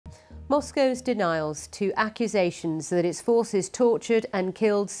Moscow's denials to accusations that its forces tortured and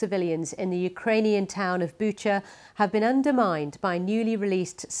killed civilians in the Ukrainian town of Bucha have been undermined by newly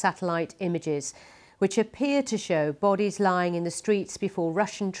released satellite images, which appear to show bodies lying in the streets before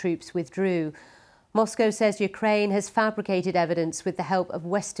Russian troops withdrew. Moscow says Ukraine has fabricated evidence with the help of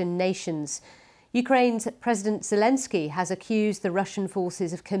Western nations. Ukraine's President Zelensky has accused the Russian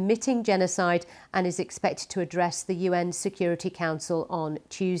forces of committing genocide and is expected to address the UN Security Council on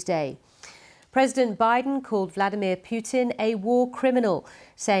Tuesday. President Biden called Vladimir Putin a war criminal,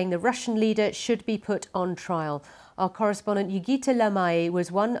 saying the Russian leader should be put on trial. Our correspondent Yugita Lamai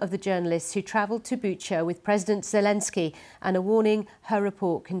was one of the journalists who travelled to Bucha with President Zelensky, and a warning her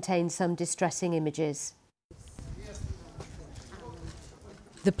report contains some distressing images.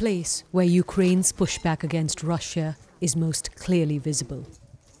 The place where Ukraine's pushback against Russia is most clearly visible.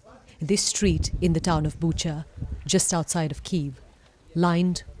 This street in the town of Bucha, just outside of Kyiv,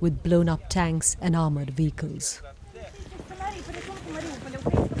 lined with blown-up tanks and armoured vehicles.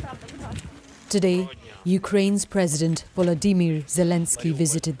 Today, Ukraine's President Volodymyr Zelensky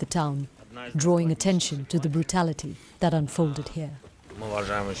visited the town, drawing attention to the brutality that unfolded here.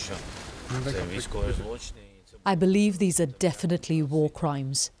 I believe these are definitely war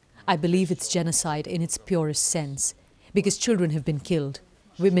crimes. I believe it's genocide in its purest sense, because children have been killed,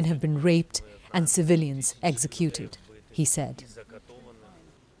 women have been raped, and civilians executed, he said.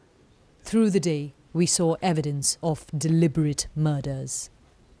 Through the day, we saw evidence of deliberate murders.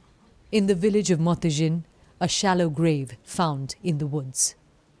 In the village of Motizhin, a shallow grave found in the woods.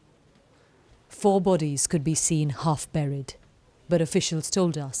 4 bodies could be seen half buried, but officials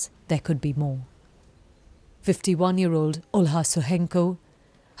told us there could be more. 51-year-old Olha Sohenko,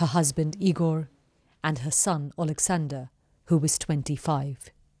 her husband Igor, and her son Alexander, who was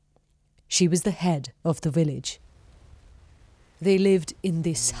 25. She was the head of the village. They lived in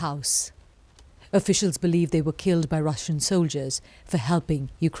this house. Officials believe they were killed by Russian soldiers for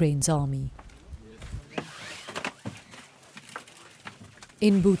helping Ukraine's army.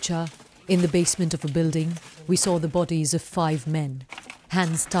 In Bucha, in the basement of a building, we saw the bodies of 5 men,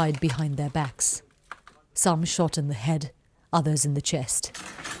 hands tied behind their backs. Some shot in the head, others in the chest.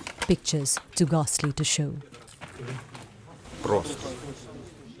 Pictures too ghastly to show.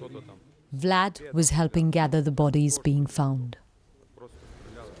 Vlad was helping gather the bodies being found.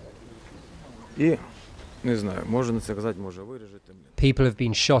 People have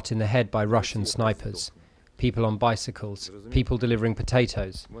been shot in the head by Russian snipers. People on bicycles, people delivering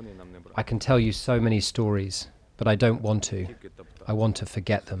potatoes. I can tell you so many stories, but I don't want to. I want to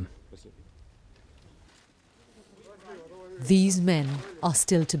forget them. These men are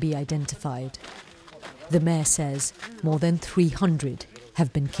still to be identified. The mayor says more than 300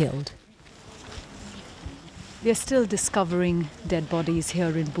 have been killed. They're still discovering dead bodies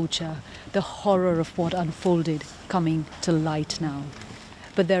here in Bucha, the horror of what unfolded coming to light now.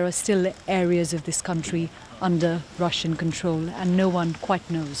 But there are still areas of this country under Russian control, and no one quite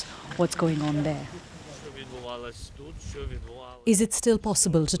knows what's going on there. Is it still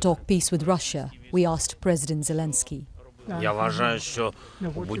possible to talk peace with Russia? We asked President Zelensky.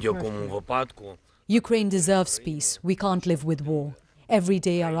 Ukraine deserves peace. We can't live with war. Every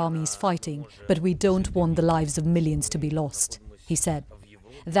day our army is fighting, but we don't want the lives of millions to be lost, he said.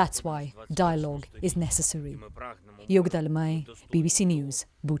 That's why dialogue is necessary. Yugita Lamai, BBC News,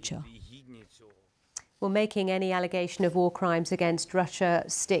 Bucha. Well, making any allegation of war crimes against Russia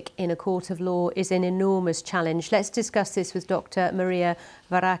stick in a court of law is an enormous challenge. Let's discuss this with Dr. Maria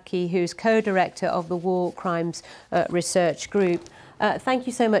Varaki, who's co-director of the War Crimes Research Group. Thank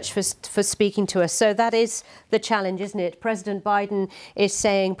you so much for speaking to us. So that is the challenge, isn't it? President Biden is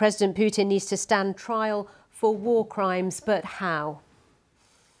saying President Putin needs to stand trial for war crimes, but how?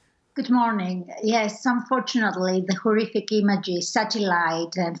 Good morning. Yes, unfortunately, the horrific images,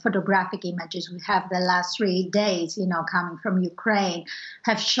 satellite and photographic images we have the last 3 days, coming from Ukraine,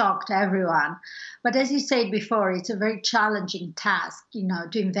 have shocked everyone. But as you said before, it's a very challenging task,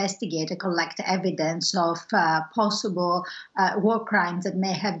 to investigate and collect evidence of possible war crimes that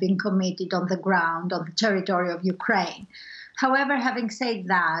may have been committed on the ground, on the territory of Ukraine. However, having said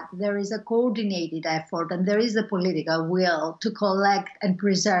that, there is a coordinated effort and there is a political will to collect and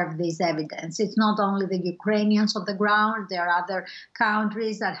preserve this evidence. It's not only the Ukrainians on the ground, there are other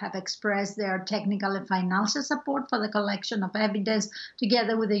countries that have expressed their technical and financial support for the collection of evidence,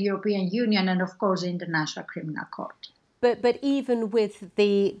 together with the European Union and, of course, the International Criminal Court. But even with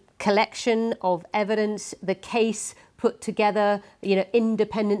the collection of evidence, the case put together,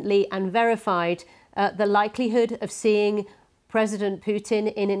 independently and verified, the likelihood of seeing President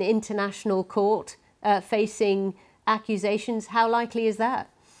Putin in an international court facing accusations, how likely is that?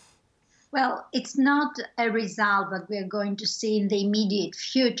 Well, it's not a result that we are going to see in the immediate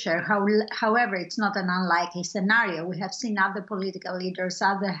future. However, it's not an unlikely scenario. We have seen other political leaders,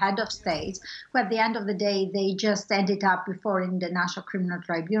 other head of states, who at the end of the day, they just ended up before International Criminal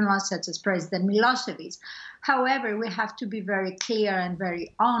Tribunal, such as President Milosevic. However, we have to be very clear and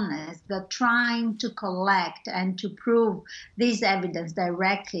very honest that trying to collect and to prove this evidence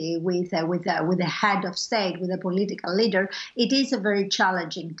directly with a head of state, with a political leader, it is a very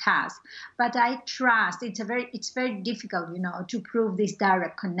challenging task. But I trust it's very difficult, to prove this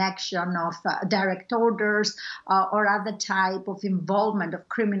direct connection of direct orders or other type of involvement, of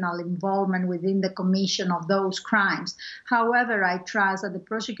criminal involvement within the commission of those crimes. However, I trust that the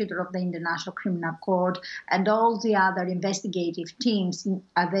prosecutor of the International Criminal Court and all the other investigative teams,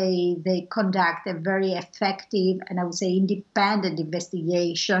 they conduct a very effective and I would say independent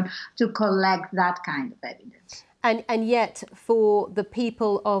investigation to collect that kind of evidence. And yet, for the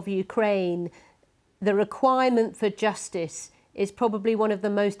people of Ukraine, the requirement for justice is probably one of the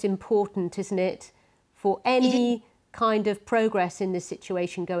most important, isn't it, for any kind of progress in this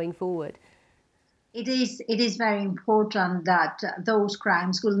situation going forward? It is very important that those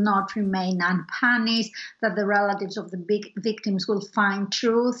crimes will not remain unpunished, that the relatives of the victims will find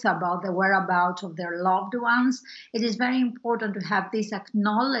truth about the whereabouts of their loved ones. It is very important to have this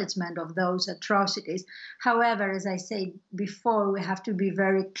acknowledgement of those atrocities. However, as I said before, we have to be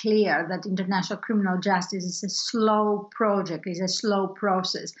very clear that international criminal justice is a slow project, is a slow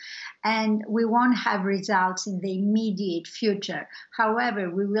process, and we won't have results in the immediate future. However,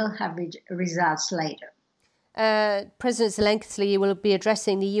 we will have results later. President Zelensky will be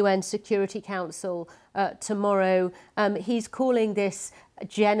addressing the UN Security Council tomorrow. He's calling this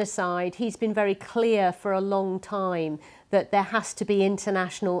genocide. He's been very clear for a long time that there has to be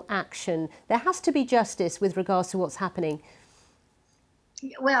international action. There has to be justice with regards to what's happening.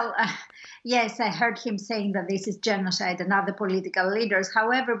 Well, yes, I heard him saying that this is genocide and other political leaders.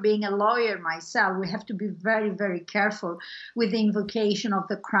 However, being a lawyer myself, we have to be very, very careful with the invocation of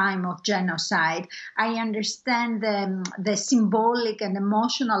the crime of genocide. I understand the symbolic and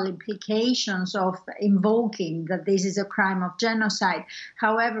emotional implications of invoking that this is a crime of genocide.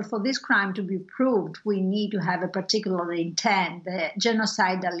 However, for this crime to be proved, we need to have a particular intent, the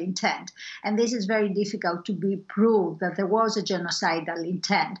genocidal intent. And this is very difficult to be proved that there was a genocidal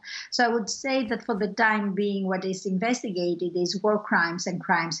intent. So I would say that for the time being, what is investigated is war crimes and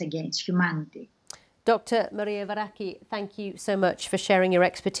crimes against humanity. Dr. Maria Varacki, thank you so much for sharing your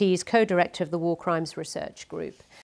expertise, co-director of the War Crimes Research Group.